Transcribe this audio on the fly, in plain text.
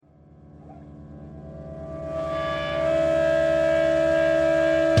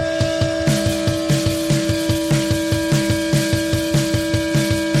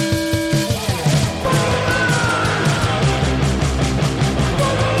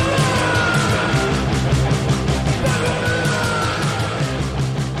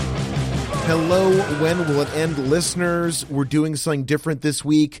When Will It End listeners? We're doing something different this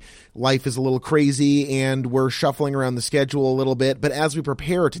week. Life is a little crazy and we're shuffling around the schedule a little bit, but as we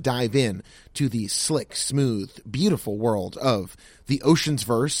prepare to dive in to the slick, smooth, beautiful world of the Ocean's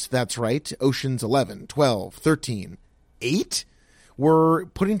verse, that's right, Ocean's 11, 12, 13, 8, we're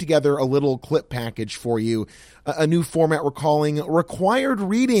putting together a little clip package for you, a new format we're calling Required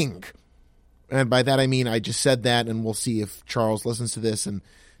Reading. And by that I mean I just said that, and we'll see if Charles listens to this and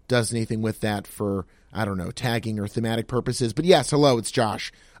does anything with that for, I don't know, tagging or thematic purposes. But yes, hello, it's Josh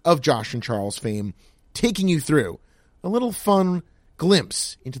of Josh and Charles fame, taking you through a little fun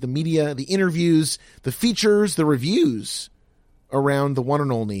glimpse into the media, the interviews, the features, the reviews around the one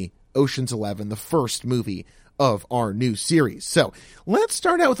and only Ocean's 11, the first movie of our new series. So let's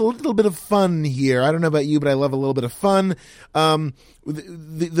start out with a little bit of fun here. I don't know about you, but I love a little bit of fun.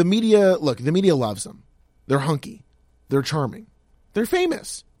 The media, look, the media loves them. They're hunky. They're charming. They're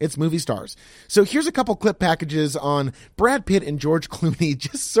famous. It's movie stars. So here's a couple clip packages on Brad Pitt and George Clooney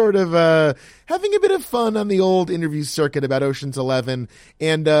just sort of having a bit of fun on the old interview circuit about Ocean's 11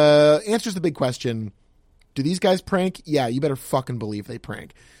 and answers the big question, do these guys prank? Yeah, you better fucking believe they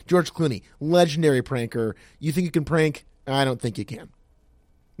prank. George Clooney, legendary pranker. You think you can prank? I don't think you can.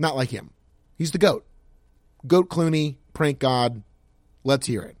 Not like him. He's the GOAT. GOAT Clooney, prank god. Let's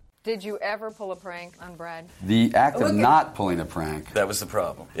hear it. Did you ever pull a prank on Brad? The act of not pulling a prank. That was the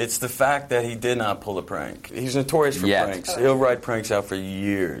problem. It's the fact that he did not pull a prank. He's notorious for pranks. He'll ride pranks out for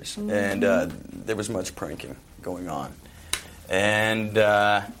years. Mm-hmm. And there was much pranking going on. And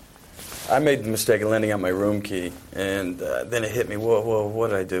I made the mistake of lending out my room key. And then it hit me, whoa, what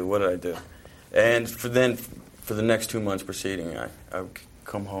did I do? And for the next 2 months preceding, I would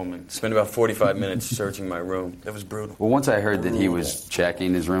come home and spend about 45 minutes searching my room. It was brutal. Well, once I heard that he was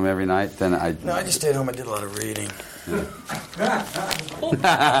checking his room every night, then No, I just stayed home. I did a lot of reading.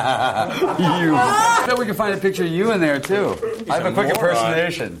 I bet we can find a picture of you in there, too. I have a quick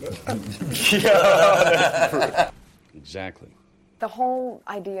impersonation. Exactly. The whole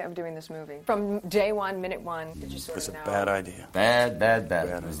idea of doing this movie, from day one, minute one, did you sort of know? It's a bad idea. Bad.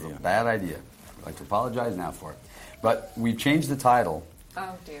 It was a bad idea. I'd like to apologize now for it. But we've changed the title.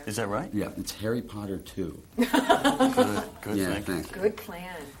 Oh, dear. Is that right? Yeah, it's Harry Potter 2. Good thanks. Good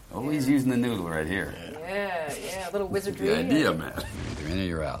plan. Always using the noodle right here. Yeah, a little wizardry. The idea, man. You're in or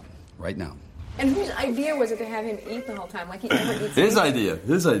you're out. Right now. And whose idea was it to have him eat the whole time? Like he never eats His idea.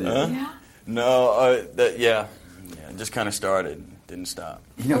 Yeah? No, it just kind of started. Didn't stop.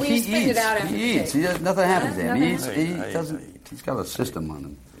 You know, he eats. He eats. Nothing happens to him. He doesn't. He's got a system on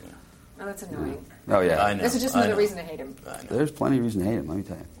him. Oh, that's annoying. Oh, yeah. I know. This is just another reason to hate him. There's plenty of reason to hate him, let me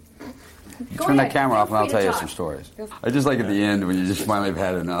tell you. You Go turn ahead. that camera off and I'll Feel tell free you to some talk. stories. I just like at the end when you just finally have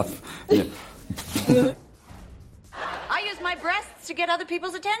had enough. Yeah. I use my breasts to get other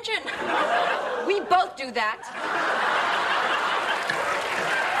people's attention. We both do that.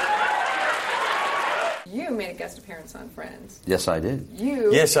 You made a guest appearance on Friends. Yes, I did.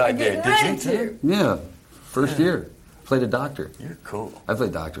 Yes, I did. Did you too? Yeah. First year. Played a doctor. You're cool. I play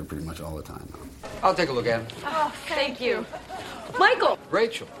doctor pretty much all the time. I'll take a look at him. Oh, thank you. Michael.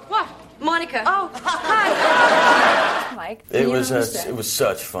 Rachel. What? Monica. Oh, hi. Mike. It was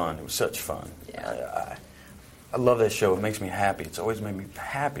such fun. It was such fun. Yeah. I love that show. It makes me happy. It's always made me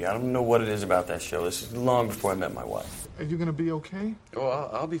happy. I don't know what it is about that show. This is long before I met my wife. Are you gonna be okay? Oh,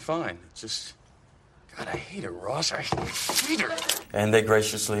 I'll be fine. It's just, God, I hate her, Ross. I hate her. and they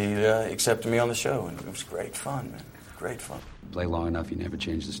graciously accepted me on the show, and it was great fun, man. Great fun. Play long enough, you never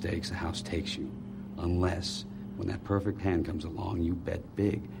change the stakes. The house takes you. Unless, when that perfect hand comes along, you bet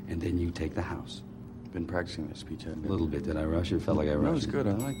big, and then you take the house. Been practicing this speech, haven't A little bit. Did I rush it? Felt like I rushed That was it. good.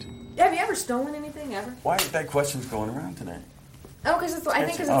 I liked it. Have you ever stolen anything, ever? Why are that question's going around today? Oh, because I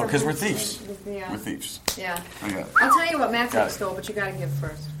think Oh, because we're thieves. Yeah. We're thieves. Yeah. Okay. I'll tell you what Matthew Got it. stole, but you got to give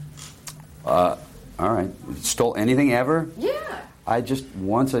first. All right. Stole anything ever? Yeah.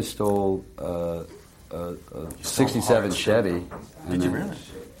 Once I stole a 67 Chevy. Did you really?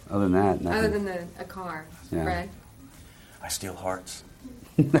 Other than that, nothing. Other than a car. Yeah. Brad? I steal hearts.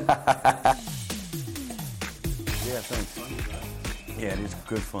 Yeah, thanks. Yeah, it is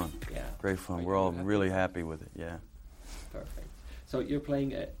good fun. Yeah. Great fun. We're all really happy with it, yeah. Perfect. So you're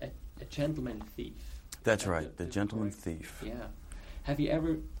playing a gentleman thief. That's right, the gentleman thief. Yeah. Have you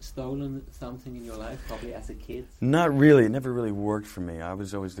ever stolen something in your life, probably as a kid? Not really. It never really worked for me. I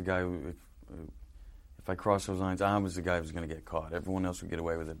was always the guy who, if I crossed those lines, I was the guy who was going to get caught. Everyone else would get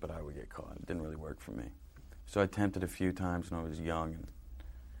away with it, but I would get caught. It didn't really work for me. So I attempted a few times when I was young, and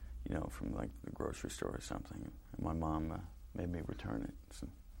from like the grocery store or something. And my mom made me return it. So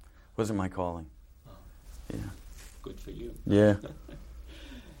it wasn't my calling. Oh. Yeah. Good for you. Yeah.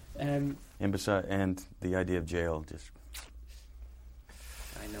 And the idea of jail, just...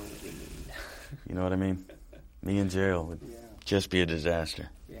 I know what you mean. You know what I mean? Me in jail would just be a disaster.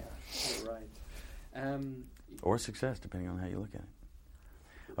 Yeah, you're right. Or success, depending on how you look at it.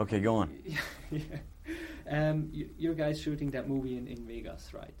 Okay, go on. You guys shooting that movie in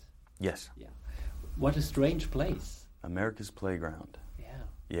Vegas, right? Yes. Yeah. What a strange place. America's playground. Yeah.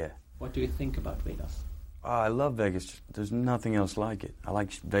 Yeah. What do you think about Vegas? Oh, I love Vegas. There's nothing else like it. I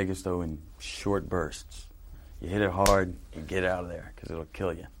like Vegas, though, in short bursts. You hit it hard, you get out of there, because it'll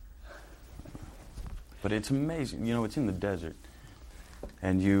kill you. But it's amazing. You know, it's in the desert.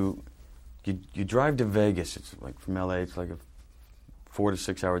 And you drive to Vegas. It's like from L.A., it's like a 4 to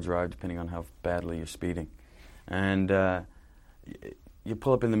 6 hour drive, depending on how badly you're speeding. And you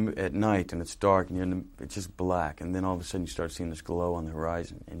pull up at night, and it's dark, and it's just black. And then all of a sudden, you start seeing this glow on the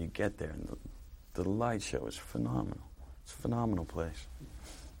horizon. And you get there, and the light show is phenomenal. It's a phenomenal place.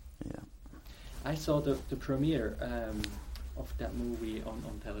 Yeah. I saw the premiere of that movie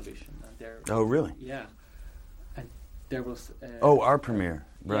on television. Oh, really? Yeah. And there was... our premiere.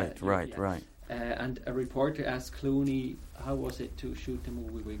 Right. And a reporter asked Clooney, how was it to shoot the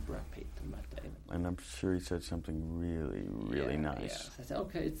movie with Brad Pitt and Matt Damon? And I'm sure he said something really, really nice. Yeah. I said,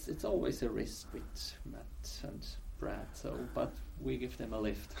 okay, it's always a risk with Matt and Brad, but we give them a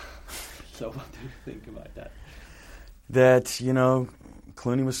lift. So what do you think about that? That, you know,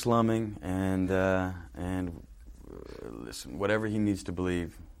 Clooney was slumming, and listen, whatever he needs to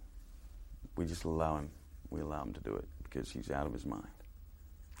believe, we just allow him. We allow him to do it because he's out of his mind.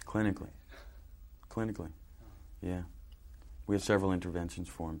 Clinically. Yeah. We had several interventions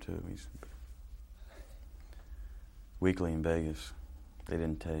for him, too. He's weekly in Vegas. They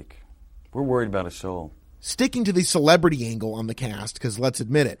didn't take. We're worried about his soul. Sticking to the celebrity angle on the cast, because let's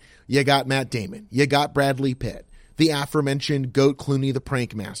admit it, you got Matt Damon, you got Bradley Pitt, the aforementioned Goat Clooney, the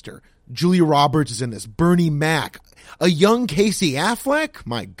prank master. Julia Roberts is in this, Bernie Mac, a young Casey Affleck,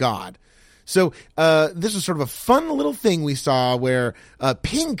 my God. So this was sort of a fun little thing we saw where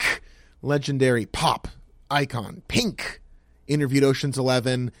Pink, legendary pop icon, Pink, interviewed Ocean's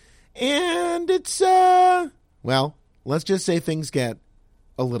 11, and it's, well, let's just say things get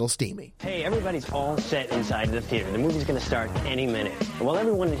a little steamy. Hey, everybody's all set inside the theater. The movie's going to start any minute. And while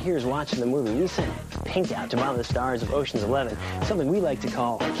everyone in here is watching the movie, we sent Pink out to bother the stars of Ocean's 11, something we like to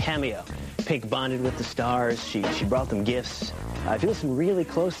call a cameo. Pink bonded with the stars. She brought them gifts. If you listen really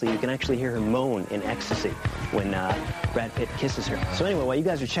closely, you can actually hear her moan in ecstasy when Brad Pitt kisses her. So anyway, while you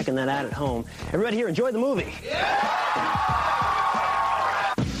guys are checking that out at home, everybody here, enjoy the movie.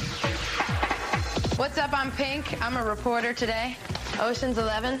 What's up? I'm Pink. I'm a reporter today. Ocean's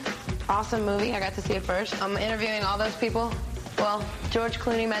 11, awesome movie. I got to see it first. I'm interviewing all those people. Well, George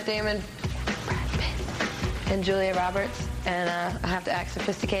Clooney, Matt Damon, Brad Pitt, and Julia Roberts. And I have to act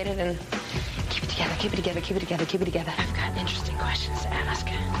sophisticated and keep it together. I've got interesting questions to ask.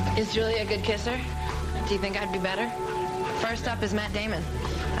 Is Julia a good kisser? Do you think I'd be better? First up is Matt Damon.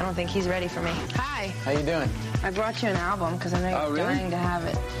 I don't think he's ready for me. Hi. How you doing? I brought you an album because I know you're dying to have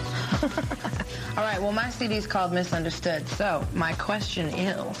it. All right, well, my CD's called Misunderstood. So my question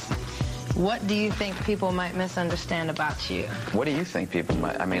is, what do you think people might misunderstand about you? What do you think people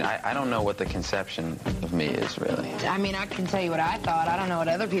might? I mean, I don't know what the conception of me is, really. I mean, I can tell you what I thought. I don't know what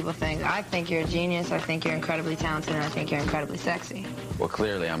other people think. I think you're a genius. I think you're incredibly talented, and I think you're incredibly sexy. Well,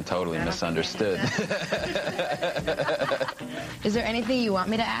 clearly, I'm totally misunderstood. Is there anything you want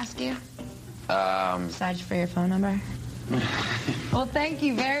me to ask you? Besides for your phone number? Well, thank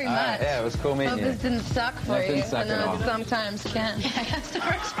you very much. Yeah, it was cool meeting you. Hope this didn't suck for you. Suck I know at all. it sometimes can.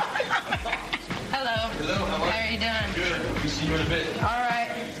 Hello. Hello, how are you doing? Good. We see you in a bit. All right.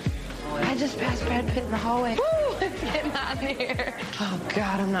 I just passed Brad Pitt in the hallway. Woo! It's getting hot in here. Oh,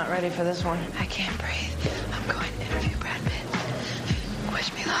 God, I'm not ready for this one. I can't breathe. I'm going to interview Brad Pitt.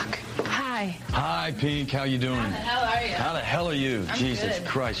 Wish me luck. Hi. Hi, Pink. How you doing? How the hell are you? How the hell are you? I'm Jesus good.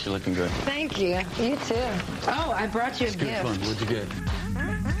 Christ, you're looking good. Thank you. You too. Oh, I brought you a It's good gift. fun. What'd you get?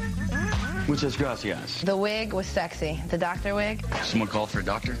 Muchas gracias. The wig was sexy. The doctor wig. Someone called for a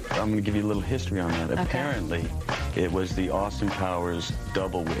doctor? I'm going to give you a little history on that. Okay. Apparently, it was the Austin Powers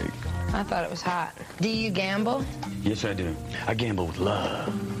double wig. I thought it was hot. Do you gamble? Yes, I do. I gamble with love.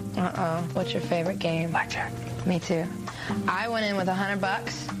 Uh-oh. What's your favorite game? Blackjack. Me too. I went in with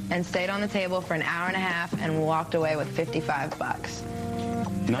 $100 and stayed on the table for an hour and a half and walked away with $55.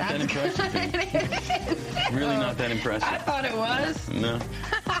 Not that impressive, Pink. Really not that impressive. I thought it was. No.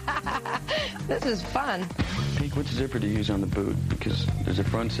 This is fun. Pink, which zipper do you use on the boot? Because there's a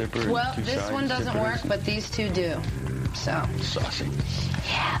front zipper and Well, two this side one doesn't zippers. work, but these two do. So, Saucy.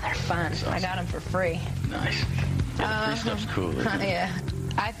 yeah, they're fun. Saucy. I got them for free. Nice. Yeah, the free stuff's cool, isn't it? Yeah.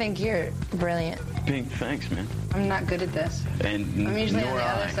 I think you're brilliant. Pink, thanks, man. I'm not good at this. And I'm usually on nor the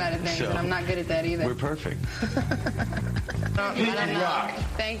other I, side of things, so and I'm not good at that either. We're perfect. I don't know.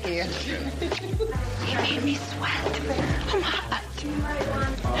 Thank you. He made me sweat. I'm hot.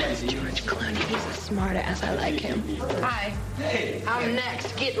 George Clooney, he's a smart ass. I like him. Hi. Hey. I'm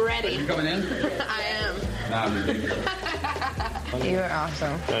next. Get ready. You coming in? I am. Nah, I'm You are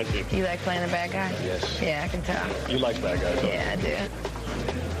awesome. Thank you. You like playing a bad guy? Yes. Yeah, I can tell. You like bad guys, Yeah, I do.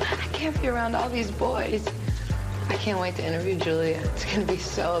 I can't be around all these boys. I can't wait to interview Julia. It's going to be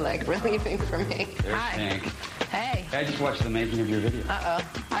so, relieving for me. There's Hi. Pink. Hey. I just watched the making of your video. Uh-oh.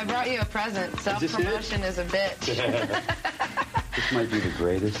 I brought you a present. Self-promotion is a bitch. This might be the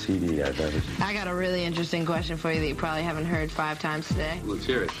greatest CD I've ever seen. I got a really interesting question for you that you probably haven't heard 5 times today. Let's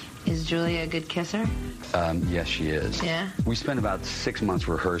hear it. Is Julia a good kisser? Yes, she is. Yeah? We spent about 6 months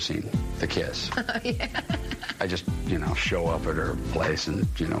rehearsing the kiss. Yeah. I just, show up at her place and,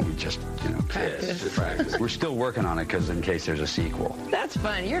 we just, kiss. Practice. We're still working on it because in case there's a sequel. That's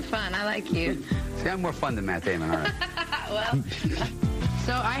fun. You're fun. I like you. See, I'm more fun than Matt Damon, aren't I? Well,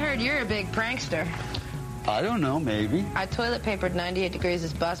 so I heard you're a big prankster. I don't know, maybe. I toilet papered 98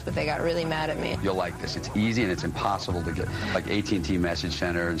 Degrees' bus, but they got really mad at me. You'll like this. It's easy and it's impossible to get. Like AT&T Message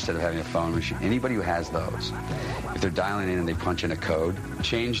Center, instead of having a phone machine. Anybody who has those, if they're dialing in and they punch in a code,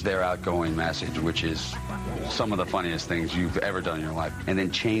 change their outgoing message, which is some of the funniest things you've ever done in your life, and then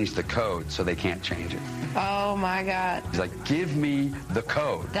change the code so they can't change it. Oh, my God. He's like, give me the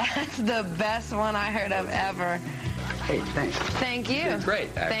code. That's the best one I heard of ever. Hey, thanks. Thank you. Great,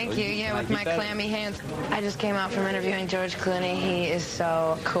 actually. Thank you. Yeah, with my clammy hands. I just came out from interviewing George Clooney. He is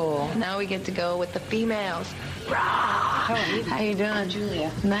so cool. Now we get to go with the females. How are you? How you doing?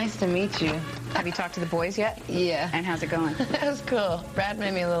 Julia. Nice to meet you. Have you talked to the boys yet? Yeah. And how's it going? That was cool. Brad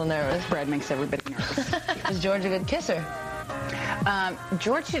made me a little nervous. Brad makes everybody nervous. Is George a good kisser?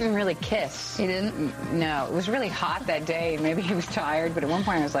 George didn't really kiss. He didn't? No. It was really hot that day. Maybe he was tired, but at one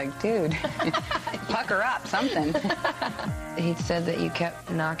point I was like, dude, pucker up, something. He said that you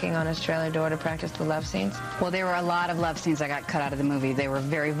kept knocking on his trailer door to practice the love scenes? Well, there were a lot of love scenes that got cut out of the movie. They were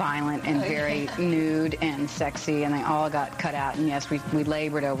very violent and very nude and sexy, and they all got cut out. And yes, we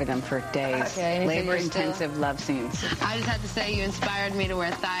labored over them for days. Okay, labor-intensive love scenes. I just had to say you inspired me to wear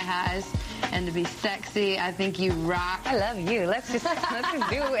thigh highs and to be sexy. I think you rock. I love you. Let's just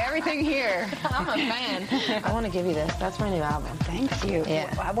do everything here. I'm a fan. I want to give you this. That's my new album. Thank you.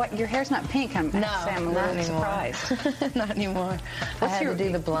 Yeah. What? Your hair's not pink. I'm a little surprised. Not anymore. I had to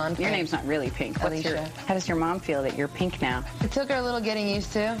do the blonde. Your name's not really Pink. How does your mom feel that you're Pink now? It took her a little getting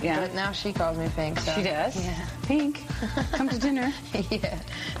used to. Yeah. But now she calls me Pink. So. She does? Yeah. Pink, come to dinner. Yeah.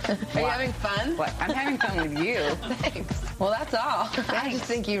 Are you having fun? What? I'm having fun with you. Thanks. Well, that's all. Thanks. I just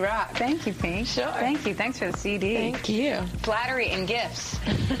think you rock. Thank you, Pink. Sure. Thank you. Thanks for the CD. Thank you. Flattery and gifts.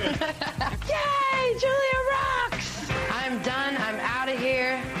 Yay! Julia rocks! I'm done. I'm out of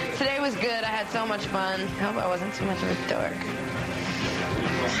here. Today was good. I had so much fun. I hope I wasn't too much of a dork.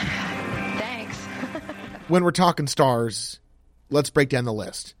 Thanks. When we're talking stars, let's break down the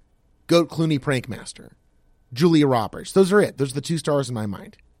list. Goat Clooney Prankmaster. Julia Roberts. Those are it. Those are the 2 stars in my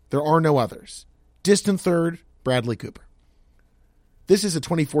mind. There are no others. Distant third, Bradley Cooper. This is a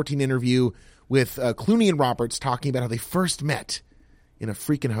 2014 interview with Clooney and Roberts talking about how they first met in a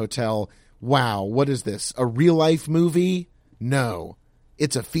freaking hotel. Wow, what is this? A real-life movie? No.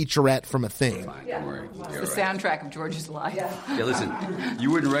 It's a featurette from a thing. Fine, don't worry. It's the soundtrack of George's life. Yeah, listen,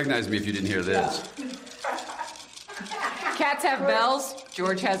 you wouldn't recognize me if you didn't hear this. Cats have bells.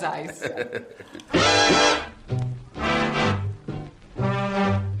 George has eyes.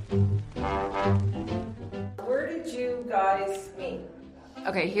 Where did you guys meet?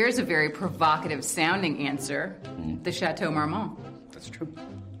 Okay, here's a very provocative sounding answer. The Chateau Marmont. That's true.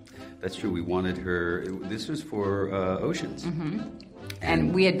 That's true. We wanted her. This was for Oceans. Mm-hmm.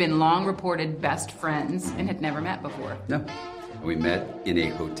 And we had been long reported best friends and had never met before. No. We met in a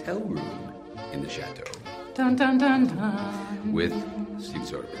hotel room in the Chateau. Dun, dun, dun, dun. With Steve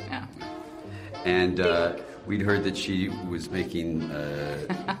Soderbergh. Yeah. And we'd heard that she was making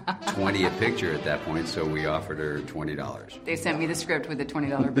 $20 a picture at that point, so we offered her $20. They sent me the script with a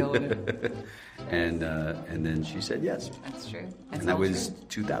 $20 bill in it. And then she said yes. That's true. And that was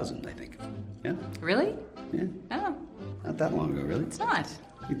 2000, I think. Yeah. Really? Yeah. Oh. Not that long ago, really. It's not.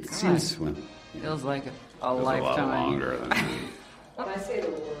 It seems, well... Feels like a lifetime. A lot longer than that. When I say the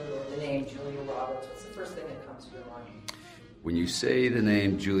word or the name Julia Roberts, what's the first thing that comes to your mind? When you say the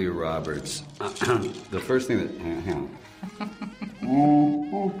name Julia Roberts, the first thing that... Hang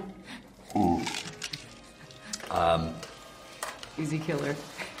on. Easy killer.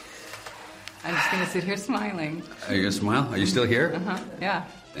 I'm just going to sit here smiling. Are you going to smile? Are you still here? Uh-huh, yeah.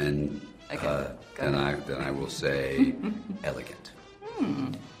 And then I will say elegant.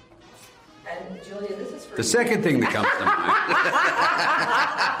 And Julia, this is for The you. second thing that comes to mind.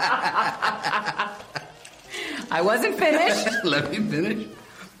 I wasn't finished. Let me finish.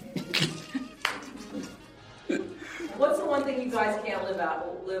 What's the one thing you guys can't live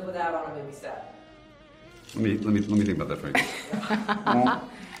without on a movie set? Let me think about that for a minute.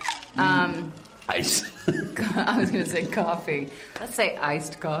 Ice. I was going to say coffee. Let's say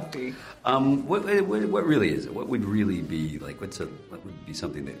iced coffee. What really is it? What would really be like? What would be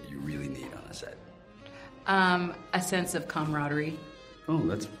something that you really need on a set? A sense of camaraderie. Oh,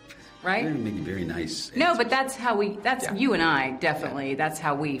 that's right. Making very nice. No, but that's how we. That's Yeah. you and I definitely. That's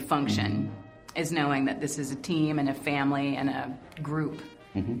how we function. Is knowing that this is a team and a family and a group.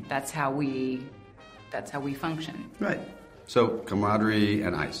 Mm-hmm. That's how we function. Right. So camaraderie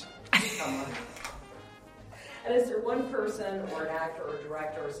and ice. And is there one person or an actor or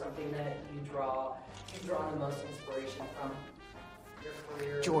director or something that you've drawn the most inspiration from your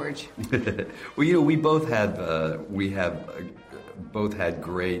career? George. Well, we both have both had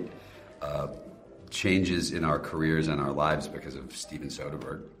great changes in our careers and our lives because of Steven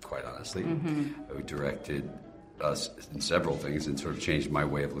Soderbergh, quite honestly, who directed us in several things and sort of changed my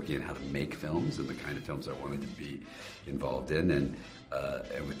way of looking at how to make films and the kind of films I wanted to be involved in. And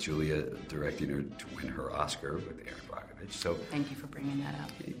with Julia directing her to win her Oscar with Erin Brockovich. So thank you for bringing that up.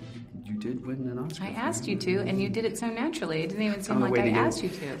 You did win an Oscar. I asked you to, and you did it so naturally. It didn't even seem like I asked you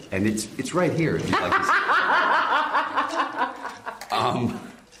to. And it's right here. If you'd like to see.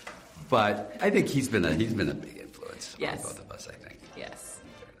 But I think he's been a big influence on both of us. I think. Yes.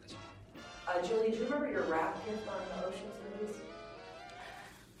 Julie, do you remember your rap gift on the Ocean's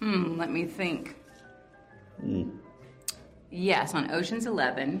movies? Let me think. Yes, on Ocean's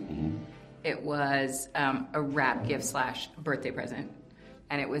 11, it was a wrap gift / birthday present,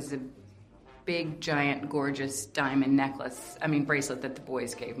 and it was a big, giant, gorgeous diamond bracelet that the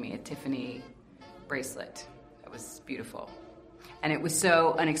boys gave me, a Tiffany bracelet. That was beautiful. And it was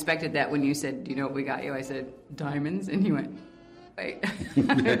so unexpected that when you said, "Do you know what we got you?" I said, "Diamonds," and you went, "Wait."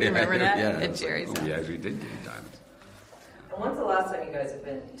 Remember that? Yeah. At Jerry's house. Yeah, we did get diamonds. And when's the last time you guys have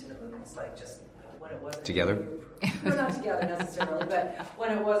been to the movies? Like just when it wasn't Together? We're not together necessarily, but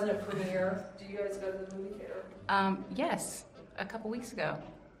when it wasn't a premiere, do you guys go to the movie theater? Yes, a couple weeks ago,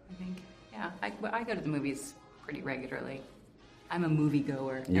 I think. Yeah, I go to the movies pretty regularly. I'm a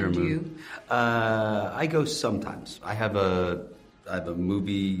moviegoer. You're and a you? I go sometimes. I have a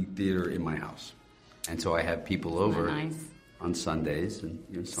movie theater in my house, and so I have people over on Sundays,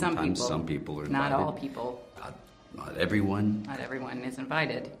 and sometimes some people are invited. Not all people. Not everyone. Not everyone is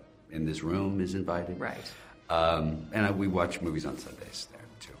invited. In this room is invited. Right. And we watch movies on Sundays there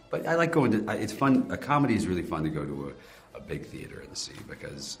too. But I like going to. It's fun. A comedy is really fun to go to a big theater and see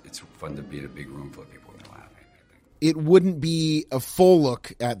because it's fun to be in a big room full of people and laughing. It wouldn't be a full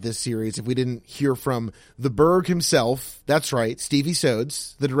look at this series if we didn't hear from the Berg himself. That's right, Stevie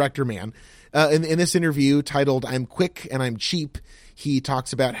Soads, the director man. In this interview titled "I'm Quick and I'm Cheap," he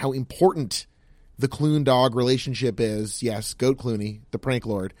talks about how important the Clune-Dog relationship is. Yes, Goat Clooney, the prank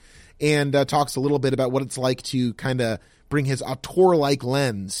lord. And talks a little bit about what it's like to kind of bring his auteur-like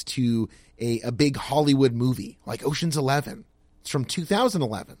lens to a big Hollywood movie like Ocean's 11. It's from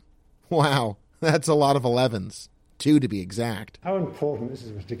 2011. Wow, that's a lot of 11s. 2 to be exact. How important, this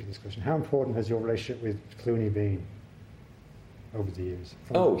is a ridiculous question, how important has your relationship with Clooney been over the years?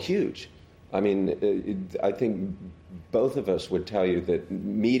 Oh, huge. I mean, I think both of us would tell you that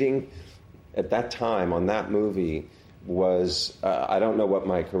meeting at that time on that movie was, I don't know what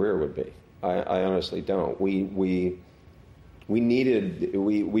my career would be. I honestly don't. We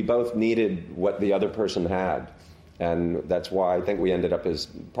both needed what the other person had. And that's why I think we ended up as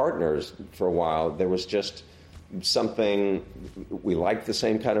partners for a while. There was just something, we liked the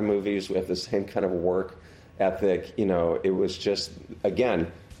same kind of movies, we have the same kind of work ethic. It was just,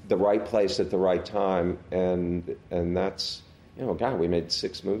 again, the right place at the right time. And that's, God, we made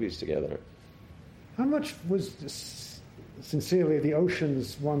 6 movies together. How much was sincerely the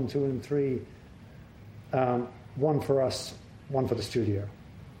Oceans 1, 2, and 3 one for us, one for the studio?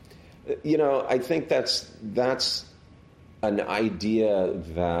 I think that's an idea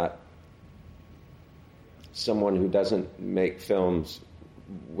that someone who doesn't make films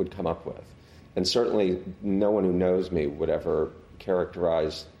would come up with. And certainly no one who knows me would ever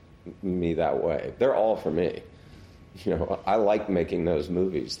characterize me that way. They're all for me. I like making those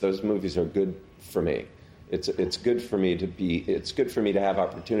movies. Those movies are good for me. It's good for me to have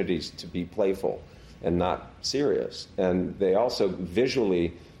opportunities to be playful and not serious. And they also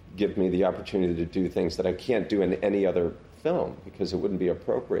visually give me the opportunity to do things that I can't do in any other film because it wouldn't be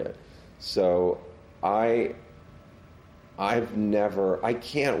appropriate. So I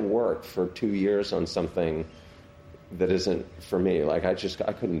can't work for 2 years on something that isn't for me. Like I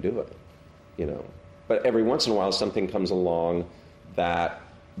couldn't do it, you know. But every once in a while something comes along that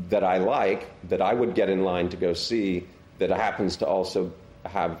I like, that I would get in line to go see, that happens to also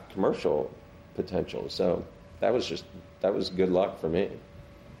have commercial potential. So that was good luck for me.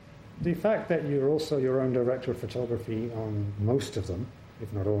 The fact that you're also your own director of photography on most of them,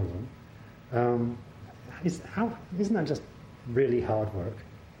 if not all of them, isn't that just really hard work?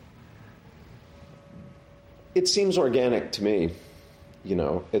 It seems organic to me. You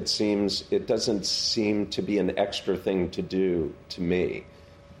know, it doesn't seem to be an extra thing to do to me.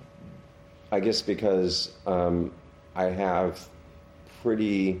 I guess because I have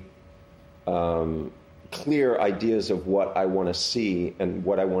pretty clear ideas of what I want to see and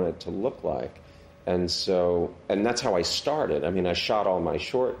what I want it to look like. And that's how I started. I mean, I shot all my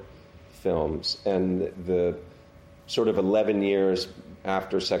short films, and the sort of 11 years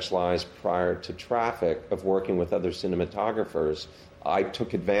after Sex Lies, prior to Traffic, of working with other cinematographers, I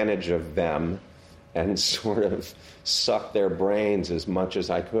took advantage of them and sort of sucked their brains as much as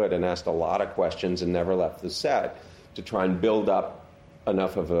I could and asked a lot of questions and never left the set to try and build up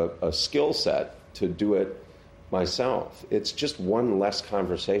enough of a skill set to do it myself. It's just one less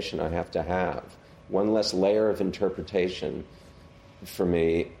conversation I have to have, one less layer of interpretation for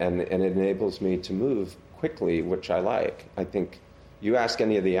me, and it enables me to move quickly, which I like. I think you ask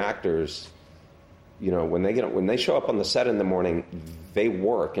any of the actors, you know, when they show up on the set in the morning, they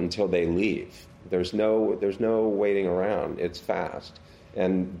work until they leave. There's no waiting around. It's fast.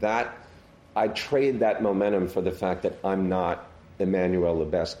 And that I trade that momentum for the fact that I'm not Emmanuel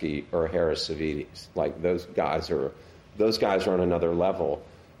Lubezki or Harris Savides. Like those guys are on another level,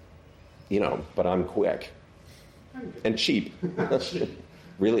 you know, but I'm quick and cheap.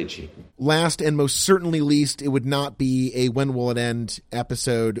 Really cheap. Last and most certainly least, it would not be a When Will It End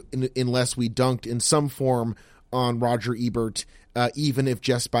episode unless we dunked in some form on Roger Ebert, even if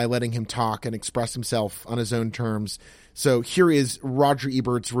just by letting him talk and express himself on his own terms. So here is Roger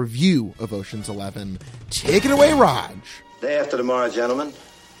Ebert's review of Ocean's 11. Take it away, Raj. Day after tomorrow, gentlemen,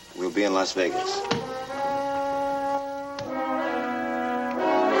 we'll be in Las Vegas.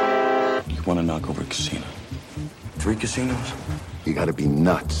 You want to knock over a casino? 3 casinos? You gotta be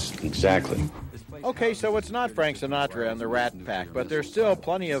nuts. Exactly. Okay, so it's not Frank Sinatra and the Rat Pack, but there's still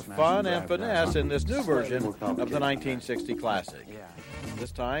plenty of fun and finesse in this new version of the 1960 classic.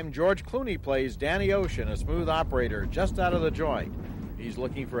 This time, George Clooney plays Danny Ocean, a smooth operator just out of the joint. He's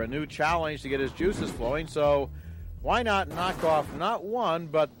looking for a new challenge to get his juices flowing, so why not knock off not 1,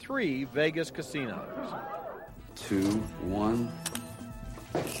 but 3 Vegas casinos? 2, 1.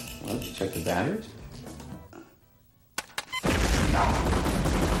 Well, check the batteries.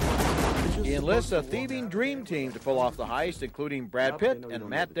 He enlists a thieving dream team to pull off the heist, including Brad Pitt and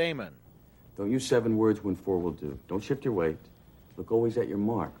Matt Damon. Don't use 7 words when 4 will do. Don't shift your weight. Look always at your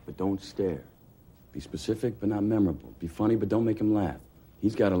mark, but don't stare. Be specific, but not memorable. Be funny, but don't make him laugh.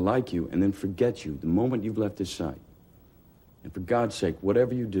 He's got to like you and then forget you the moment you've left his sight. And for God's sake,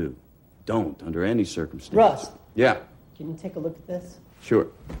 whatever you do, don't, under any circumstance. Russ. Yeah. Can you take a look at this? Sure.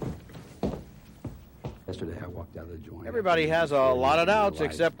 Yesterday I walked out of the joint. Everybody has a lot of doubts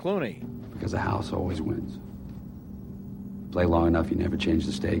except Clooney. Because the house always wins. Play long enough, you never change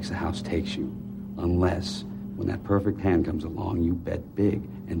the stakes, the house takes you. Unless, when that perfect hand comes along, you bet big,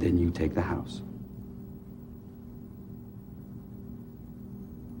 and then you take the house.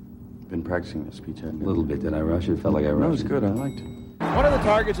 Been practicing this speech, haven't you? A little bit. Did I rush it? Felt like I rushed it. No, it's good. I liked it. One of the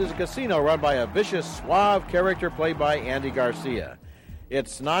targets is a casino run by a vicious, suave character played by Andy Garcia.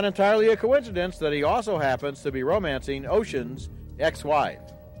 It's not entirely a coincidence that he also happens to be romancing Ocean's ex-wife.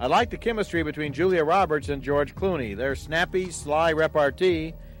 I like the chemistry between Julia Roberts and George Clooney. Their snappy, sly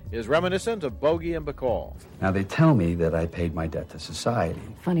repartee is reminiscent of Bogey and Bacall. Now, they tell me that I paid my debt to society.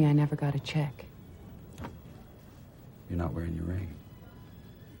 Funny, I never got a check. You're not wearing your ring.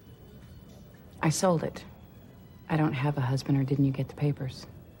 I sold it. I don't have a husband, or didn't you get the papers?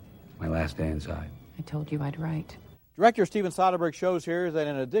 My last day inside. I told you I'd write. Director Steven Soderbergh shows here that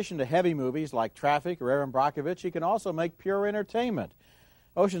in addition to heavy movies like Traffic or Erin Brockovich, he can also make pure entertainment.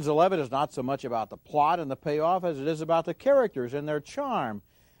 Ocean's 11 is not so much about the plot and the payoff as it is about the characters and their charm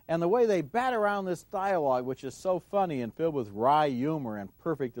and the way they bat around this dialogue, which is so funny and filled with wry humor and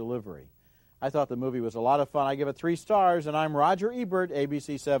perfect delivery. I thought the movie was a lot of fun. I give it 3 stars, and I'm Roger Ebert,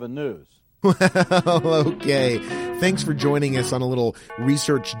 ABC 7 News. Okay. Thanks for joining us on a little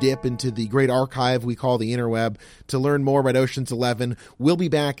research dip into the great archive we call the interweb to learn more about Ocean's 11. We'll be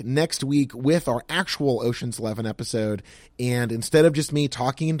back next week with our actual Ocean's 11 episode. And instead of just me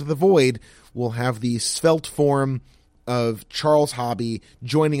talking into the void, we'll have the svelte form of Charles Hobby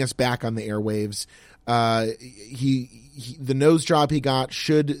joining us back on the airwaves. The nose job he got,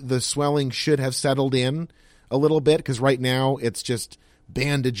 the swelling should have settled in a little bit, because right now it's just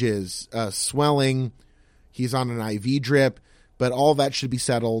bandages, swelling. He's on an IV drip, but all that should be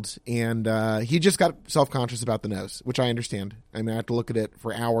settled. And he just got self-conscious about the nose, which I understand. I mean, I have to look at it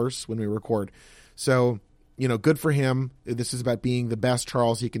for hours when we record. So, good for him. This is about being the best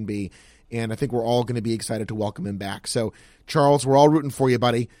Charles he can be. And I think we're all going to be excited to welcome him back. So, Charles, we're all rooting for you,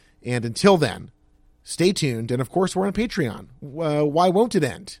 buddy. And until then, stay tuned. And, of course, we're on Patreon. Why won't it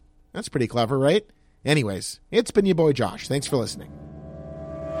end? That's pretty clever, right? Anyways, it's been your boy Josh. Thanks for listening.